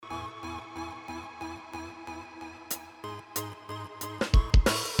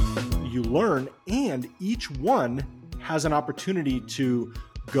you learn, and each one has an opportunity to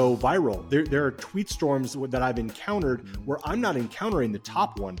go viral. There are tweet storms that I've encountered where I'm not encountering the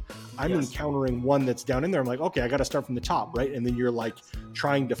top one. I'm encountering one that's down in there. I'm like, okay, I got to start from the top, right? And then you're like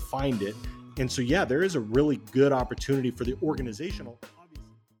trying to find it. And so, yeah, there is a really good opportunity for the organizational.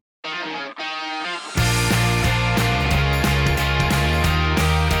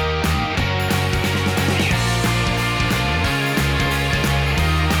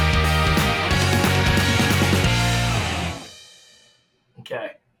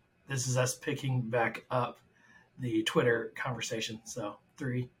 Okay, this is us picking back up the Twitter conversation. So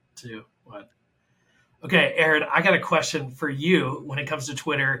 3, 2, 1. Okay, Aaron, I got a question for you when it comes to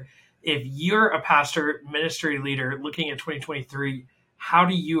Twitter. If you're a pastor, ministry leader looking at 2023, how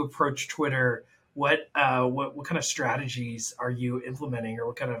do you approach Twitter? What kind of strategies are you implementing, or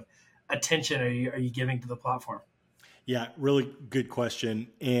what kind of attention are you giving to the platform? Yeah, really good question,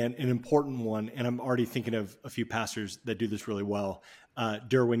 and an important one. And I'm already thinking of a few pastors that do this really well.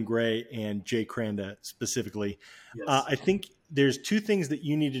 Derwin Gray and Jay Cranda specifically. Yes. I think there's 2 things that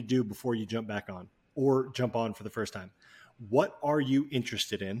you need to do before you jump back on or jump on for the first time. What are you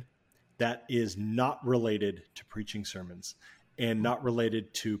interested in that is not related to preaching sermons and not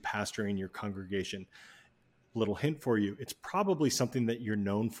related to pastoring your congregation? Little hint for you. It's probably something that you're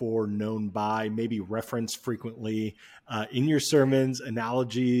known for, known by, maybe reference frequently in your sermons,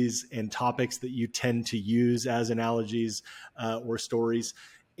 analogies and topics that you tend to use as analogies or stories,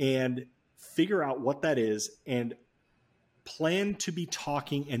 and figure out what that is and plan to be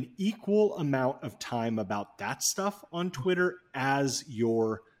talking an equal amount of time about that stuff on Twitter as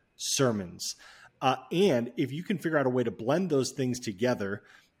your sermons. And if you can figure out a way to blend those things together,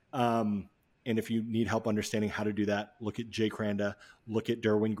 and if you need help understanding how to do that, look at Jay Cranda, look at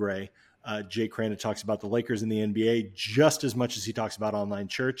Derwin Gray. Jay Cranda talks about the Lakers in the NBA just as much as he talks about online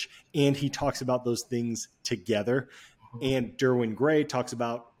church, and he talks about those things together. And Derwin Gray talks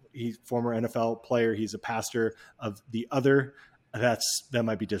about, he's a former NFL player. He's a pastor of the other, that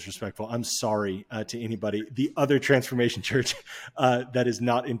might be disrespectful. I'm sorry to anybody. The other Transformation Church that is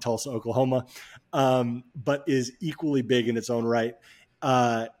not in Tulsa, Oklahoma, but is equally big in its own right.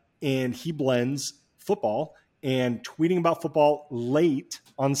 And he blends football and tweeting about football late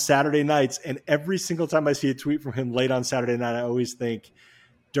on Saturday nights. And every single time I see a tweet from him late on Saturday night, I always think,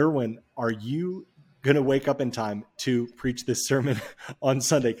 Derwin, are you going to wake up in time to preach this sermon on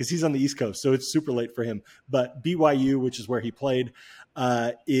Sunday? Because he's on the East Coast, so it's super late for him. But BYU, which is where he played,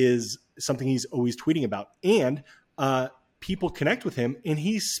 is something he's always tweeting about. And people connect with him, and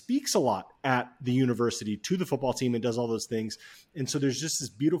he speaks a lot at the university to the football team and does all those things. And so there's just this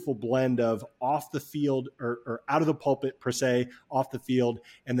beautiful blend of off the field or out of the pulpit per se, off the field,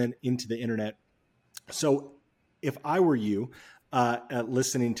 and then into the internet. So if I were you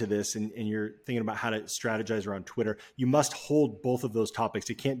listening to this and you're thinking about how to strategize around Twitter, you must hold both of those topics.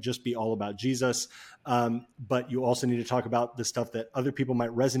 It can't just be all about Jesus, but you also need to talk about the stuff that other people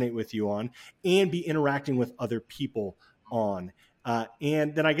might resonate with you on and be interacting with other people on.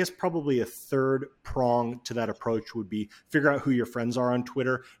 And then I guess probably a third prong to that approach would be figure out who your friends are on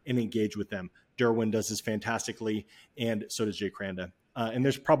Twitter and engage with them. Derwin does this fantastically, and so does Jay Cranda. And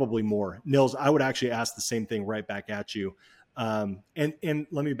there's probably more. Nils, I would actually ask the same thing right back at you. And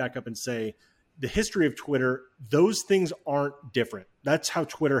let me back up and say the history of Twitter, those things aren't different. That's how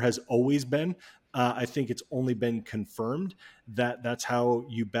Twitter has always been. I think it's only been confirmed that that's how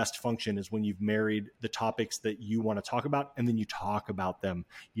you best function, is when you've married the topics that you want to talk about, and then you talk about them.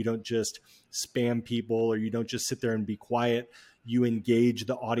 You don't just spam people, or you don't just sit there and be quiet. You engage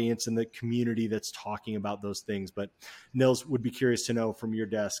the audience and the community that's talking about those things. But Nils, would be curious to know from your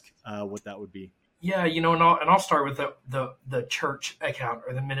desk what that would be. Yeah, and I'll start with the church account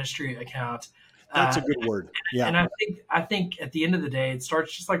or the ministry account. That's a good word. Yeah. And I think at the end of the day, it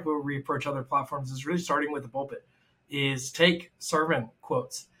starts just like where we approach other platforms, is really starting with the pulpit. Is take sermon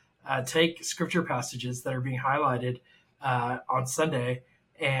quotes, take scripture passages that are being highlighted on Sunday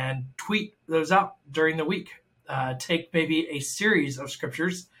and tweet those out during the week. Take maybe a series of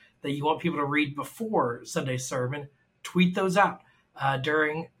scriptures that you want people to read before Sunday's sermon, tweet those out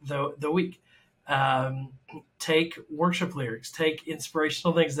during the week. Take worship lyrics, take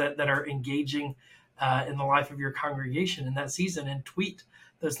inspirational things that are engaging in the life of your congregation in that season, and tweet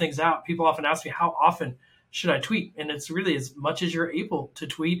those things out. People often ask me, how often should I tweet? And it's really as much as you're able to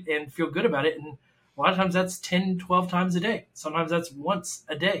tweet and feel good about it. And a lot of times that's 10, 12 times a day. Sometimes that's once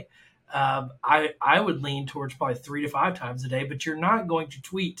a day. I would lean towards probably 3 to 5 times a day, but you're not going to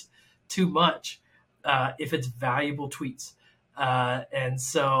tweet too much if it's valuable tweets. And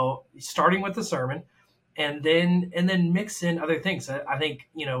so starting with the sermon, and then mix in other things. I think,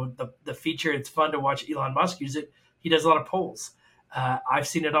 the feature, it's fun to watch Elon Musk use it. He does a lot of polls. I've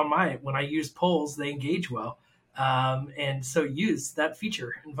seen it when I use polls, they engage well. And so use that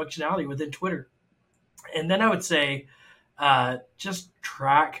feature and functionality within Twitter. And then I would say, just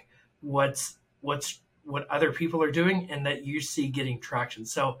track what other people are doing and that you see getting traction.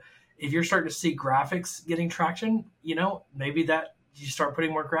 So if you're starting to see graphics getting traction, maybe that you start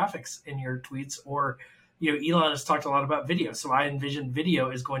putting more graphics in your tweets. Or, Elon has talked a lot about video. So I envision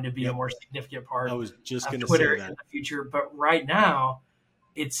video is going to be a more significant part I was just of going to Twitter say that in the future. But right now,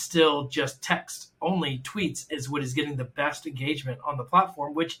 it's still just text only. Tweets is what is getting the best engagement on the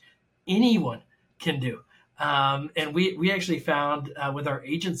platform, which anyone can do. And we actually found with our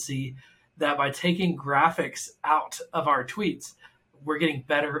agency that by taking graphics out of our tweets, we're getting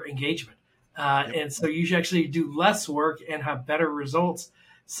better engagement. And so you should actually do less work and have better results.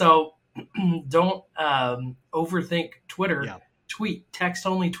 So don't overthink Twitter. Yeah. Tweet text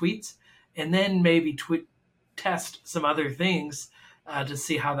only tweets, and then maybe test some other things to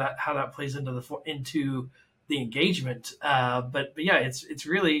see how that plays into the engagement. But yeah, it's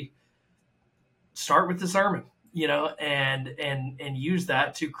really start with the sermon, and use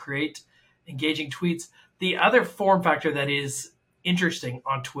that to create engaging tweets. The other form factor that is interesting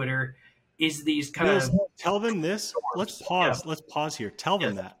on Twitter is these tell them this. Let's pause. Yeah. Let's pause here. Tell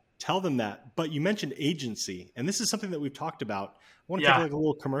them that. But you mentioned agency, and this is something that we've talked about. I want to take like a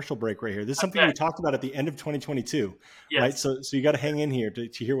little commercial break right here. This is something we talked about at the end of 2022, right? So you got to hang in here to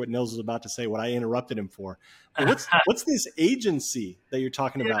hear what Nils was about to say, what I interrupted him for. But what's this agency that you're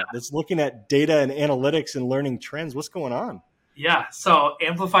talking about that's looking at data and analytics and learning trends? What's going on? Yeah. So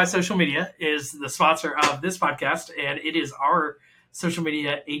Amplify Social Media is the sponsor of this podcast, and it is our social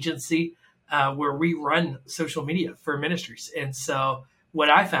media agency where we run social media for ministries. And so what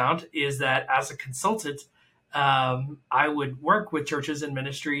I found is that as a consultant, I would work with churches and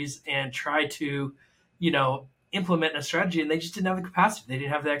ministries and try to, implement a strategy, and they just didn't have the capacity. They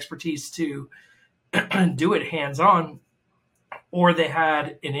didn't have the expertise to do it hands-on, or they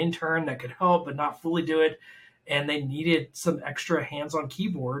had an intern that could help but not fully do it, and they needed some extra hands on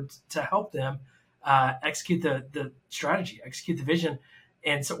keyboards to help them execute the strategy, execute the vision.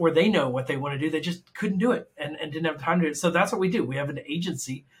 And so, or they know what they want to do, they just couldn't do it and didn't have time to do it. So that's what we do. We have an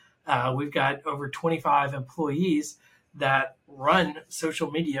agency. We've got over 25 employees that run social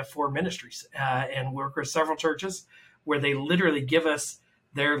media for ministries and work with several churches where they literally give us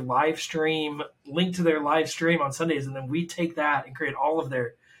their live stream, link to their live stream on Sundays. And then we take that and create all of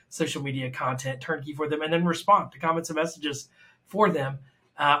their social media content turnkey for them, and then respond to comments and messages for them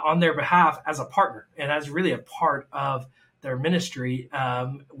on their behalf as a partner and as really a part of their ministry.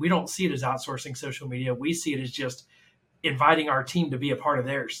 We don't see it as outsourcing social media. We see it as just inviting our team to be a part of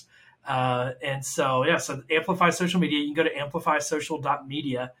theirs. And so Amplify Social Media, you can go to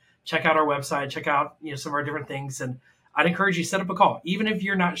amplifysocial.media, check out our website, check out, some of our different things. And I'd encourage you to set up a call, even if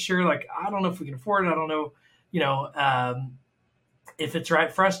you're not sure, like, I don't know if we can afford it. I don't know, if it's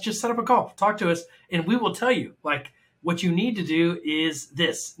right for us, just set up a call, talk to us, and we will tell you, like, what you need to do is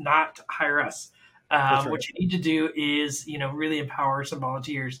this, not hire us. Right. What you need to do is, really empower some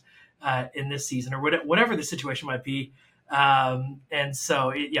volunteers in this season, or whatever the situation might be. And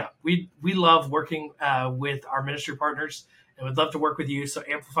so, we love working with our ministry partners, and would love to work with you. So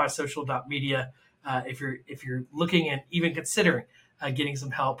amplifysocial.media, if you're looking and even considering getting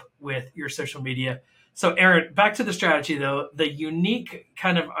some help with your social media. So Aaron, back to the strategy though, the unique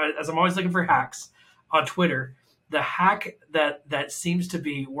kind of, as I'm always looking for hacks on Twitter, the hack that seems to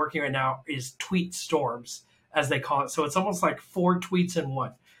be working right now is tweet storms, as they call it. So it's almost like 4 tweets in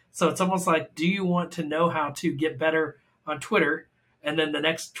one. So it's almost like, do you want to know how to get better on Twitter? And then the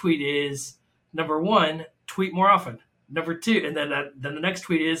next tweet is, number 1, tweet more often. Number 2, and then the next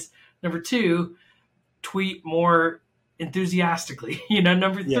tweet is, number 2, tweet more enthusiastically.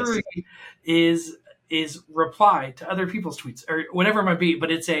 Number 3 is reply to other people's tweets, or whatever it might be.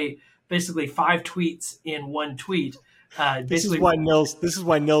 But it's basically 5 tweets in one tweet. This is why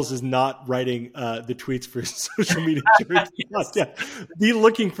Nils is not writing the tweets for social media. Yes. Yeah. Be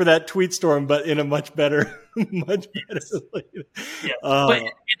looking for that tweet storm, but in a much better way. Yeah. But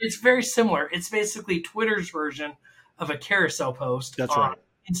it's very similar. It's basically Twitter's version of a carousel post on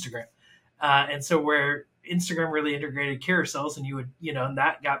Instagram. And so where Instagram really integrated carousels, and you would, and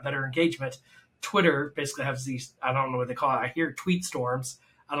that got better engagement. Twitter basically has these, I don't know what they call it. I hear tweet storms.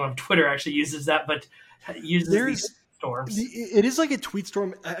 I don't know if Twitter actually uses that, but uses these storms. It is like a tweet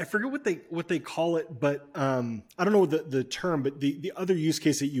storm. I forget what they call it, but I don't know the term, but the other use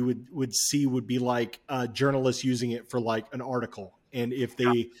case that you would see would be like journalists using it for like an article. And if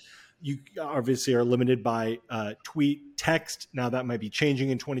they you obviously are limited by tweet, text. Now that might be changing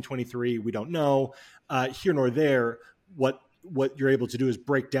in 2023. We don't know. Here nor there. What you're able to do is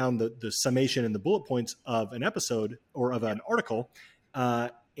break down the summation and the bullet points of an episode or of an article,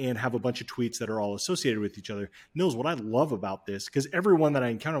 and have a bunch of tweets that are all associated with each other. Nils, what I love about this, because everyone that I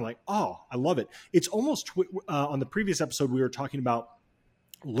encounter, I'm like, oh, I love it. It's almost on the previous episode, we were talking about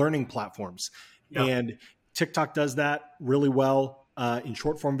learning platforms, and TikTok does that really well in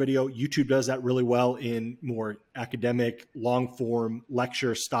short form video. YouTube does that really well in more academic, long form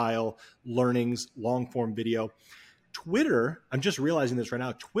lecture style learnings, long form video. Twitter, I'm just realizing this right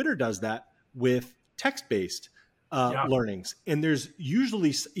now, Twitter does that with text-based learnings. And there's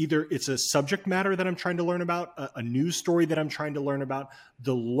usually either it's a subject matter that I'm trying to learn about, a news story that I'm trying to learn about.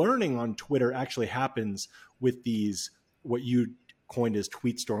 The learning on Twitter actually happens with these, what you coined as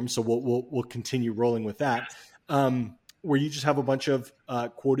tweet storms. So we'll continue rolling with that, where you just have a bunch of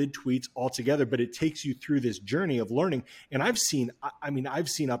quoted tweets all together, but it takes you through this journey of learning. And I've seen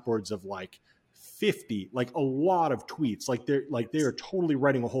upwards of like 50, like a lot of tweets, like they are totally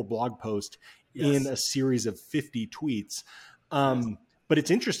writing a whole blog post in a series of 50 tweets. But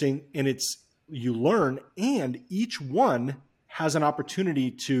it's interesting, and you learn, and each one has an opportunity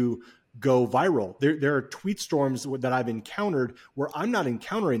to go viral. There are tweet storms that I've encountered where I'm not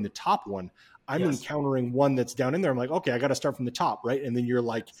encountering the top one. I'm encountering one that's down in there. I'm like, okay, I got to start from the top, right? And then you're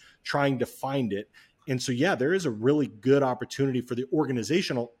like trying to find it. And so, there is a really good opportunity for the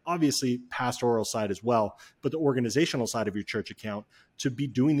organizational, obviously pastoral side as well, but the organizational side of your church account to be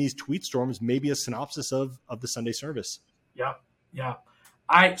doing these tweet storms, maybe a synopsis of the Sunday service. Yeah. Yeah.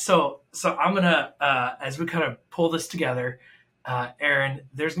 So I'm going to, as we kind of pull this together, Aaron,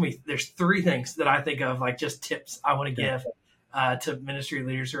 there's three things that I think of, like just tips I want to give to ministry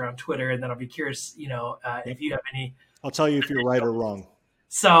leaders around Twitter. And then I'll be curious, if you have any. I'll tell you if you're right or wrong.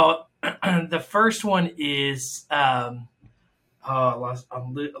 So the first one is, I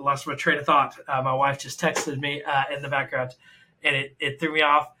lost my train of thought. My wife just texted me in the background, and it threw me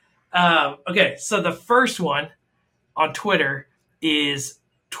off. Okay, so the first one on Twitter is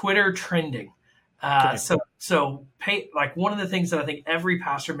Twitter trending. So one of the things that I think every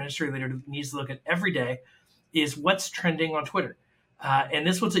pastor ministry leader needs to look at every day is what's trending on Twitter. And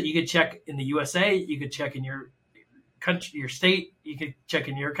this one's that you could check in the USA, you could check in your country, your state, you could check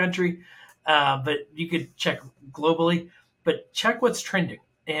in your country, but you could check globally, but check what's trending.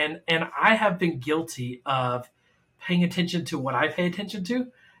 And I have been guilty of paying attention to what I pay attention to.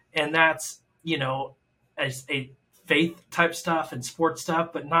 And that's, as a faith type stuff and sports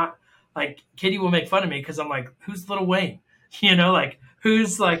stuff, but not like Katie will make fun of me because I'm like, who's Lil Wayne?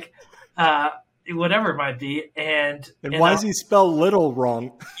 Who's like, whatever it might be. And why does he spell little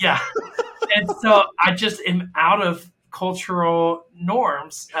wrong? Yeah. And so I just am out of cultural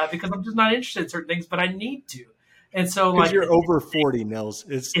norms because I'm just not interested in certain things, but I need to. And so because you're over 40, Nils.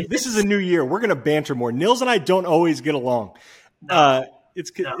 This is a new year. We're going to banter more. Nils and I don't always get along.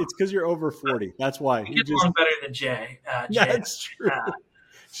 It's because you're over 40. That's why. You get along better than Jay. That's true.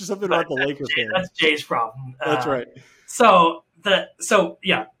 It's just something about the Lakers fan. That's Jay's problem. That's right. So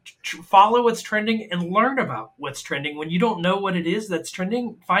follow what's trending and learn about what's trending. When you don't know what it is that's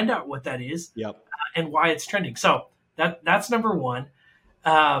trending, find out what that is. Yep. And why it's trending. So that's number one.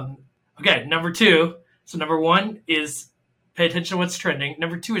 Okay, number two. So number one is pay attention to what's trending.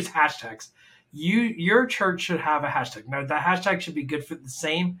 Number two is hashtags. Your church should have a hashtag. Now, that hashtag should be good for the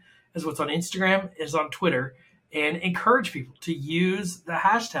same as what's on Instagram is on Twitter, and encourage people to use the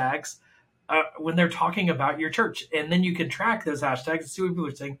hashtags when they're talking about your church. And then you can track those hashtags and see what people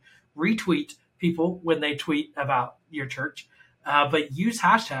are saying. Retweet people when they tweet about your church. But use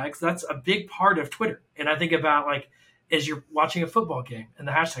hashtags. That's a big part of Twitter. And I think about like, as you're watching a football game and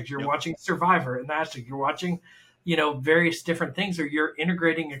the hashtags, you're watching Survivor and the hashtag, you're watching, various different things, or you're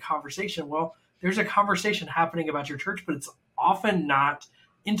integrating a conversation. Well, there's a conversation happening about your church, but it's often not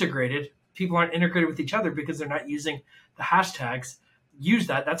integrated. People aren't integrated with each other because they're not using the hashtags. Use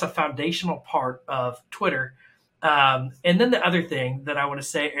that. That's a foundational part of Twitter. And then the other thing that I want to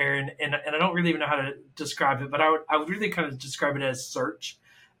say, Aaron, and I don't really even know how to describe it, but I would really kind of describe it as search.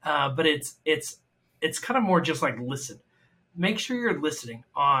 But it's kind of more just like listen. Make sure you're listening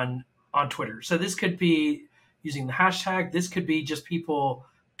on Twitter. So this could be using the hashtag. This could be just people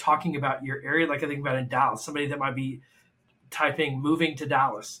talking about your area. Like I think about in Dallas, somebody that might be typing moving to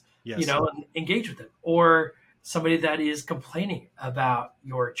Dallas, and engage with it. Or somebody that is complaining about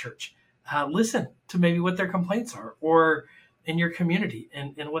your church. Listen to maybe what their complaints are, or in your community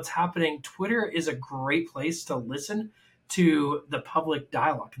and what's happening. Twitter is a great place to listen to the public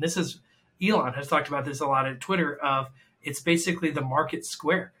dialogue. And Elon has talked about this a lot at Twitter, of it's basically the market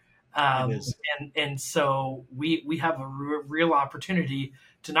square. It is. And so we have a real opportunity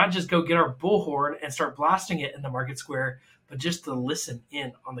to not just go get our bullhorn and start blasting it in the market square, but just to listen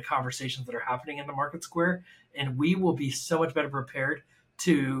in on the conversations that are happening in the market square. And we will be so much better prepared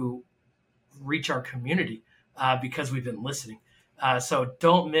to reach our community because we've been listening. So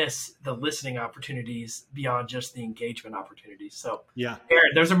don't miss the listening opportunities beyond just the engagement opportunities. So yeah,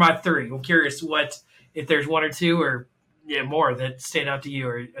 Aaron, those are my three. I'm curious if there's one or two or more that stand out to you.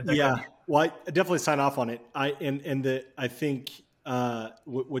 Or well, I definitely sign off on it. I think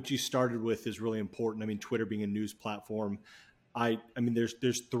what you started with is really important. I mean, Twitter being a news platform, I mean,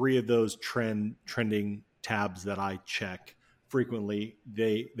 there's three of those trending tabs that I check frequently.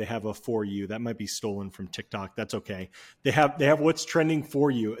 They have a for you that might be stolen from TikTok. That's okay. They have what's trending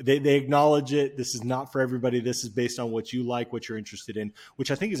for you. They acknowledge it. This is not for everybody. This is based on what you like, what you're interested in,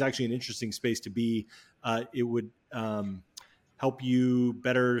 which I think is actually an interesting space to be. It would help you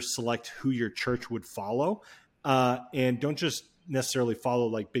better select who your church would follow, and don't just necessarily follow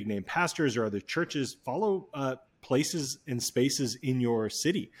like big name pastors or other churches. Follow places and spaces in your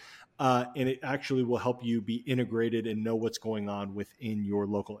city. And it actually will help you be integrated and know what's going on within your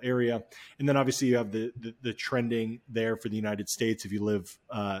local area. And then obviously you have the trending there for the United States. If you live,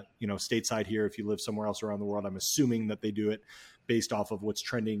 stateside here, if you live somewhere else around the world, I'm assuming that they do it based off of what's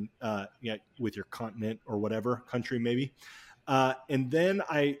trending with your continent or whatever country maybe. And then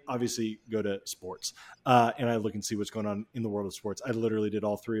I obviously go to sports and I look and see what's going on in the world of sports. I literally did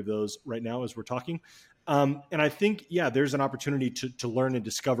all three of those right now as we're talking. And I think, there's an opportunity to learn and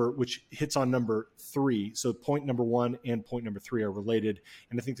discover, which hits on number 3. So point number 1 and point number 3 are related.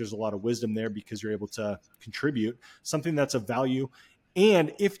 And I think there's a lot of wisdom there because you're able to contribute something that's of value.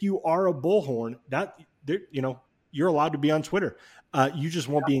 And if you are a bullhorn, you're allowed to be on Twitter. You just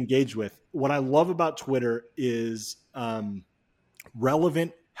won't be engaged with. What I love about Twitter is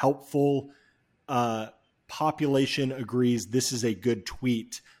relevant, helpful, population agrees this is a good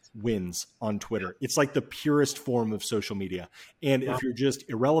tweet wins on Twitter. It's like the purest form of social media. And if you're just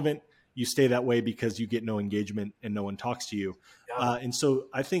irrelevant, you stay that way because you get no engagement and no one talks to you. And so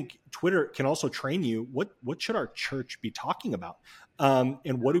I think Twitter can also train you. What should our church be talking about?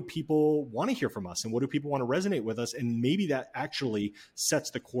 And what do people want to hear from us? And what do people want to resonate with us? And maybe that actually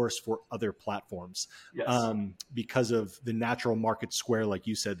sets the course for other platforms because of the natural market square, like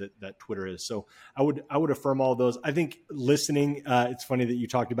you said, that Twitter is. So I would affirm all of those. I think listening, it's funny that you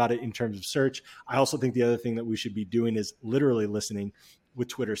talked about it in terms of search. I also think the other thing that we should be doing is literally listening with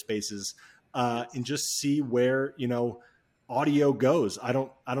Twitter Spaces and just see where, audio goes. I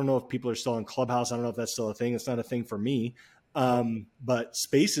don't know if people are still on Clubhouse. I don't know if that's still a thing. It's not a thing for me. But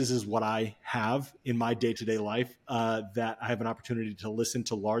Spaces is what I have in my day-to-day life, that I have an opportunity to listen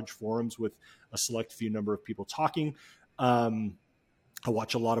to large forums with a select few number of people talking. I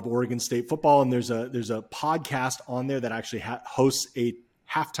watch a lot of Oregon State football, and there's a podcast on there that actually hosts a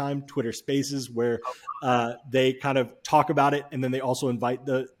halftime Twitter Spaces where they kind of talk about it, and then they also invite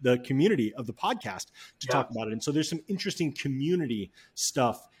the community of the podcast to talk about it. And so there's some interesting community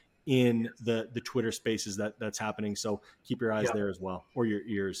stuff in the Twitter Spaces that's happening. So keep your eyes there as well, or your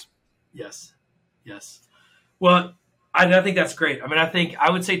ears. Yes. Well, I think that's great. I mean, I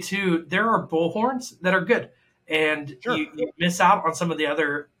would say too, there are bullhorns that are good, and you miss out on some of the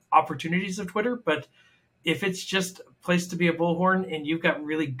other opportunities of Twitter. But if it's just a place to be a bullhorn and you've got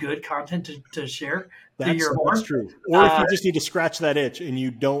really good content to share, that's true. Or if you just need to scratch that itch and you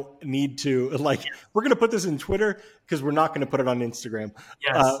don't need to, we're going to put this in Twitter because we're not going to put it on Instagram.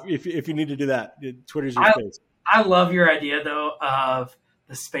 Yes. If you need to do that, Twitter's your space. I love your idea though of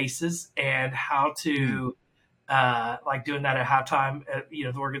the spaces and how to doing that at halftime at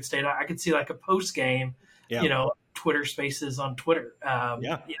the Oregon State. I could see like a post game, Twitter Spaces on Twitter.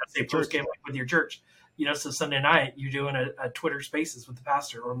 Say post game with your church. So Sunday night you're doing a Twitter Spaces with the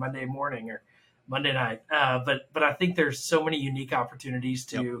pastor, or Monday morning or Monday night. But I think there's so many unique opportunities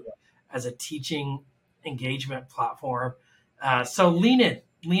as a teaching engagement platform. So lean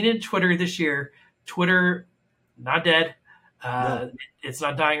in Twitter this year. Twitter, not dead. It's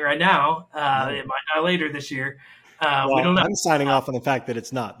not dying right now. It might die later this year. We don't know. I'm signing off on the fact that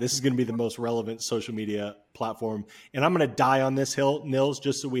it's not. This is going to be the most relevant social media platform. And I'm going to die on this hill, Nils,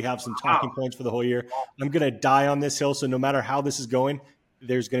 just so we have some talking points for the whole year. I'm going to die on this hill. So no matter how this is going,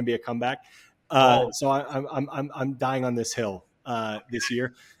 there's going to be a comeback. So I'm dying on this hill this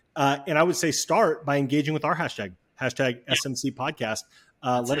year. And I would say start by engaging with our hashtag SMC podcast.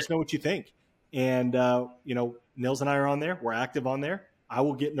 Let us know what you think. And, Nils and I are on there. We're active on there. I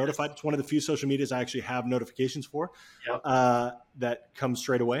will get notified. It's one of the few social medias I actually have notifications for that comes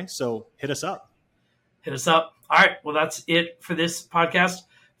straight away. So hit us up. All right. Well, that's it for this podcast.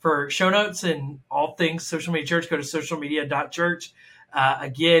 For show notes and all things Social Media Church, go to socialmedia.church.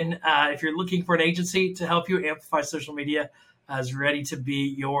 Again, if you're looking for an agency to help you, Amplify Social Media is ready to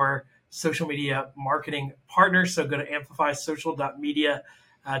be your social media marketing partner. So go to amplifysocial.media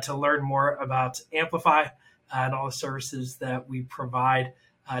to learn more about Amplify and all the services that we provide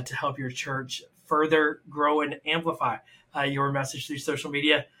to help your church further grow and amplify your message through social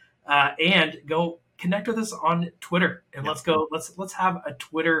media. And go connect with us on Twitter, and let's have a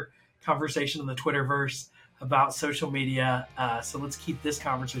Twitter conversation in the Twitterverse about social media. So let's keep this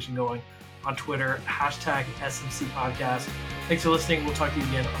conversation going on Twitter, #SMC Podcast. Thanks for listening. We'll talk to you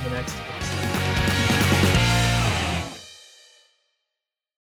again on the next episode.